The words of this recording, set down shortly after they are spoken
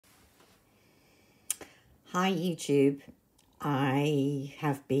Hi YouTube. I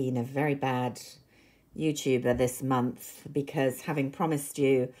have been a very bad YouTuber this month because having promised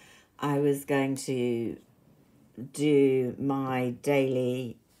you I was going to do my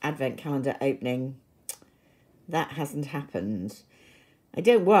daily advent calendar opening, that hasn't happened. I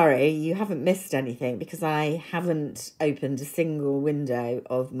don't worry, you haven't missed anything because I haven't opened a single window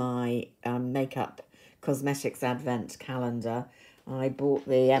of my makeup cosmetics advent calendar. I bought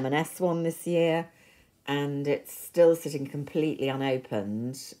the M&S one this year and it's still sitting completely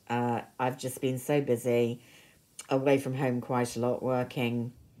unopened. I've just been so busy, away from home quite a lot,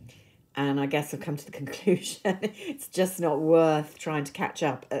 working, and I guess I've come to the conclusion it's just not worth trying to catch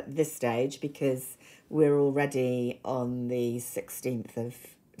up at this stage because we're already on the 16th of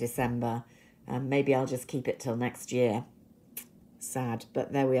December. Maybe I'll just keep it till next year. Sad,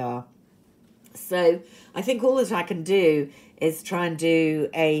 but there we are. So I think all that I can do is try and do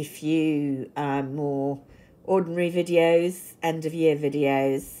a few more ordinary videos, end of year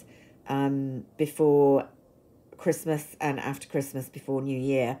videos, before Christmas and after Christmas, before New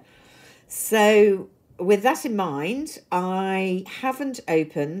Year. So with that in mind, I haven't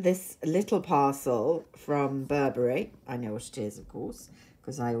opened this little parcel from Burberry. I know what it is, of course,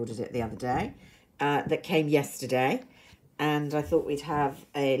 because I ordered it the other day, that came yesterday. And I thought we'd have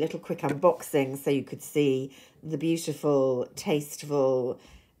a little quick unboxing so you could see the beautiful, tasteful,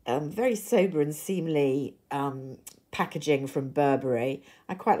 very sober and seemly packaging from Burberry.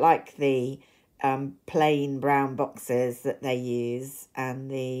 I quite like the plain brown boxes that they use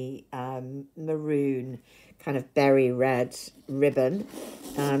and the maroon kind of berry red ribbon.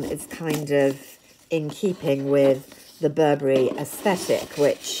 It's kind of in keeping with the Burberry aesthetic,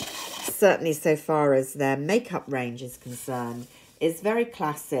 which certainly so far as their makeup range is concerned, is very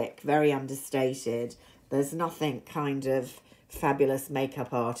classic, very understated. There's nothing kind of fabulous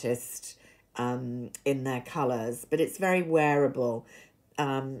makeup artist in their colours, but it's very wearable.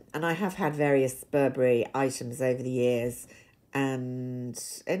 And I have had various Burberry items over the years and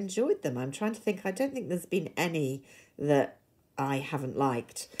enjoyed them. I'm trying to think. I don't think there's been any that I haven't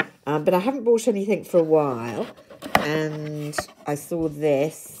liked. But I haven't bought anything for a while. And I saw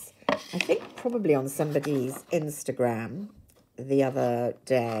this, I think probably on somebody's Instagram the other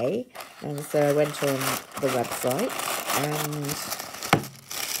day. And so I went on the website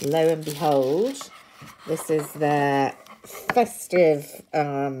and lo and behold, this is their festive,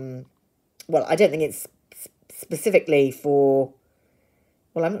 well, I don't think it's specifically for,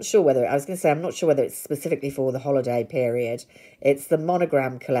 well, I'm not sure whether, I was going to say, I'm not sure whether it's specifically for the holiday period. It's the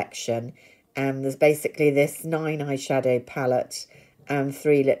Monogram collection. And there's basically this 9 eyeshadow palette and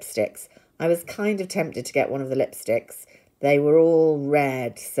 3 lipsticks. I was kind of tempted to get one of the lipsticks. They were all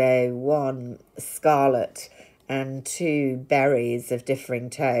red, so 1 scarlet and 2 berries of differing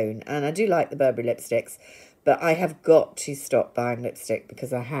tone. And I do like the Burberry lipsticks, but I have got to stop buying lipstick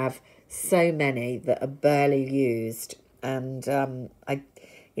because I have so many that are barely used. And I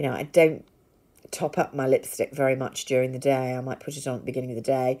don't top up my lipstick very much during the day. I might put it on at the beginning of the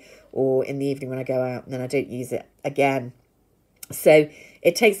day or in the evening when I go out, and then I don't use it again. So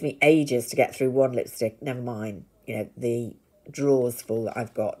it takes me ages to get through 1 lipstick, never mind, the drawers full that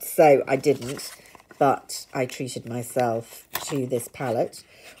I've got. So I didn't, but I treated myself to this palette,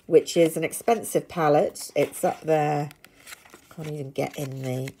 which is an expensive palette. It's up there, can't even get in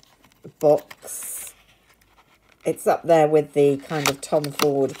the box. It's up there with the kind of Tom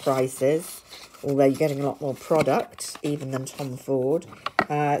Ford prices, although you're getting a lot more product even than Tom Ford.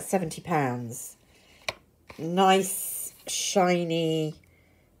 £70. Nice, shiny,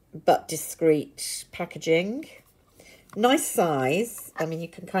 but discreet packaging. Nice size. I mean, you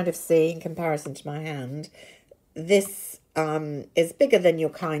can kind of see in comparison to my hand, this is bigger than your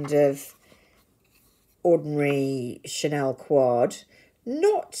kind of ordinary Chanel quad.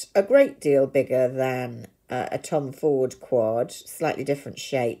 Not a great deal bigger than a Tom Ford quad, slightly different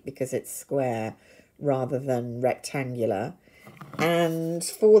shape because it's square rather than rectangular. And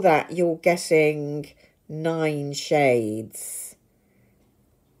for that, you're getting 9 shades,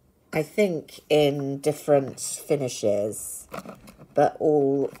 I think, in different finishes, but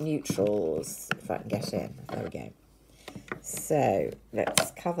all neutrals, if I can get in. There we go. So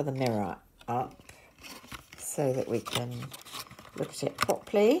let's cover the mirror up so that we can look at it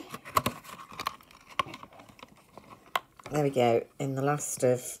properly. There we go, in the last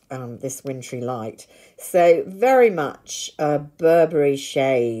of this wintry light. So very much a Burberry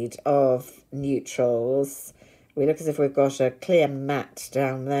shade of neutrals. We look as if we've got a clear matte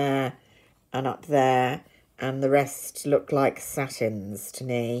down there and up there, and the rest look like satins to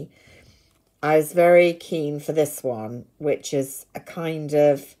me. I was very keen for this one, which is a kind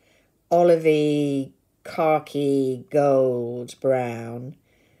of olivey khaki gold brown.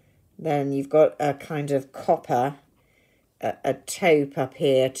 Then you've got a kind of copper, a taupe up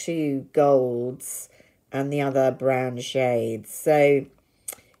here, 2 golds, and the other brown shades. So,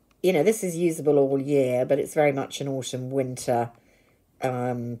 you know, this is usable all year, but it's very much an autumn-winter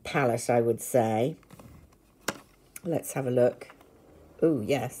palette, I would say. Let's have a look. Oh,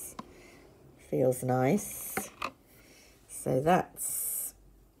 yes. Feels nice. So that's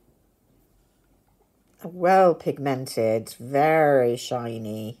a well-pigmented, very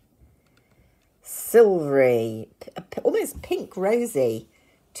shiny, silvery, almost pink rosy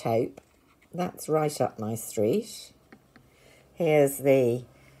taupe. That's right up my street. Here's the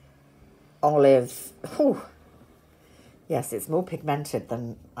olive. Oh, yes, it's more pigmented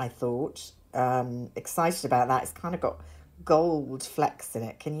than I thought. Excited about that. It's kind of got gold flecks in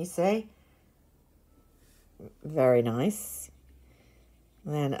it. Can you see? Very nice.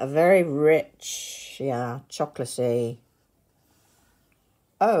 And then a very rich, chocolatey.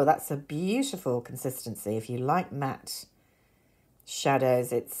 Oh, that's a beautiful consistency. If you like matte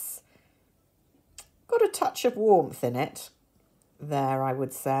shadows, it's got a touch of warmth in it there, I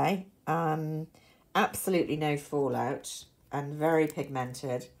would say. Absolutely no fallout and very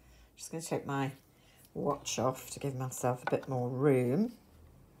pigmented. Just going to take my watch off to give myself a bit more room.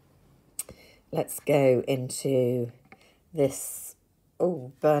 Let's go into this,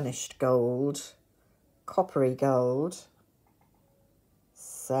 burnished gold, coppery gold.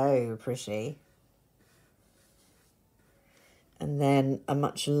 So pretty. And then a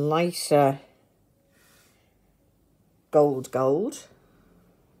much lighter gold.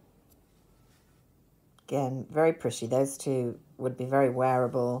 Again, very pretty. Those two would be very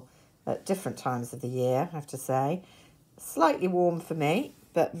wearable at different times of the year, I have to say. Slightly warm for me,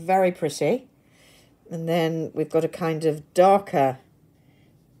 but very pretty. And then we've got a kind of darker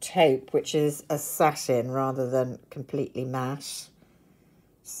taupe, which is a satin rather than completely matte.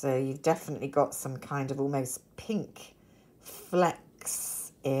 So you've definitely got some kind of almost pink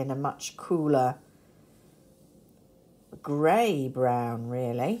flecks in a much cooler grey-brown,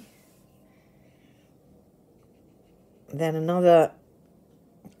 really. Then another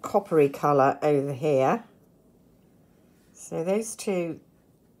coppery colour over here. So those two,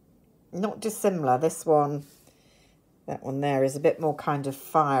 not dissimilar. This one, that one there is a bit more kind of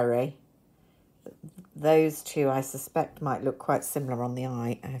fiery. Those two, I suspect, might look quite similar on the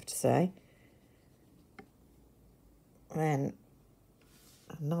eye, I have to say. Then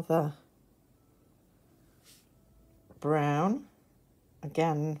another brown,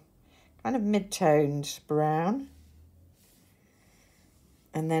 again, kind of mid-toned brown.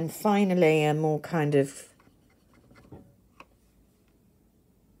 And then finally a more kind of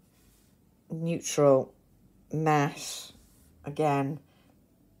neutral matte, again,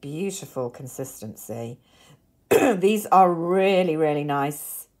 beautiful consistency. These are really, really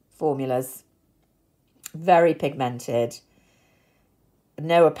nice formulas, very pigmented,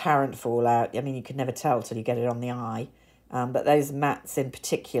 no apparent fallout. I mean, you can never tell till you get it on the eye, but those mattes in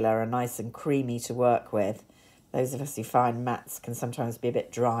particular are nice and creamy to work with. Those of us who find mattes can sometimes be a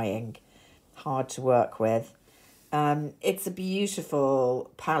bit drying, hard to work with. It's a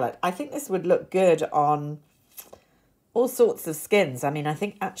beautiful palette. I think this would look good on all sorts of skins. I mean, I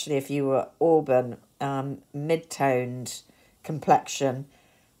think actually if you were auburn, mid-toned complexion,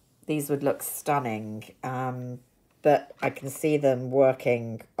 these would look stunning. But I can see them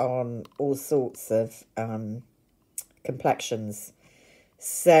working on all sorts of complexions.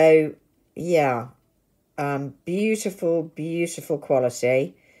 So, yeah, beautiful, beautiful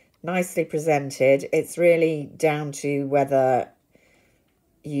quality, nicely presented. It's really down to whether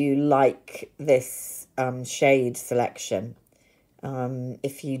you like this shade selection.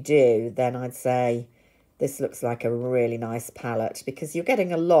 If you do, then I'd say this looks like a really nice palette because you're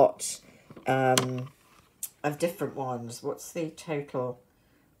getting a lot of different ones. What's the total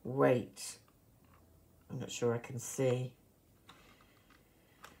weight? I'm not sure I can see.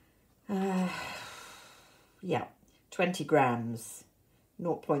 Yeah, 20 grams,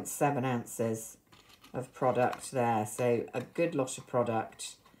 0.7 ounces of product there. So a good lot of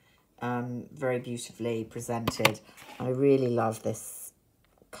product, very beautifully presented. I really love this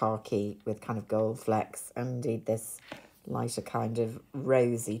khaki with kind of gold flecks and indeed this lighter kind of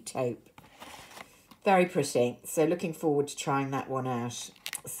rosy taupe. Very pretty. So looking forward to trying that one out.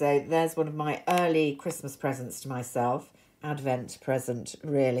 So there's one of my early Christmas presents to myself. Advent present,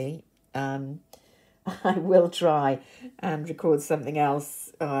 really. I will try and record something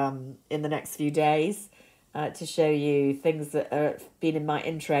else in the next few days to show you things that have been in my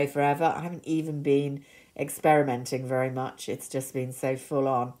intro forever. I haven't even been experimenting very much. It's just been so full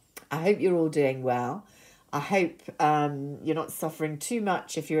on. I hope you're all doing well. I hope you're not suffering too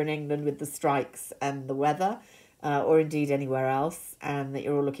much if you're in England with the strikes and the weather, or indeed anywhere else, and that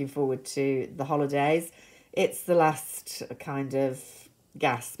you're all looking forward to the holidays. It's the last kind of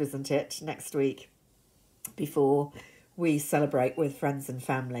gasp, isn't it, next week before we celebrate with friends and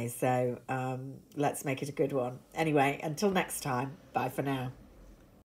family. So let's make it a good one. Anyway, until next time, bye for now.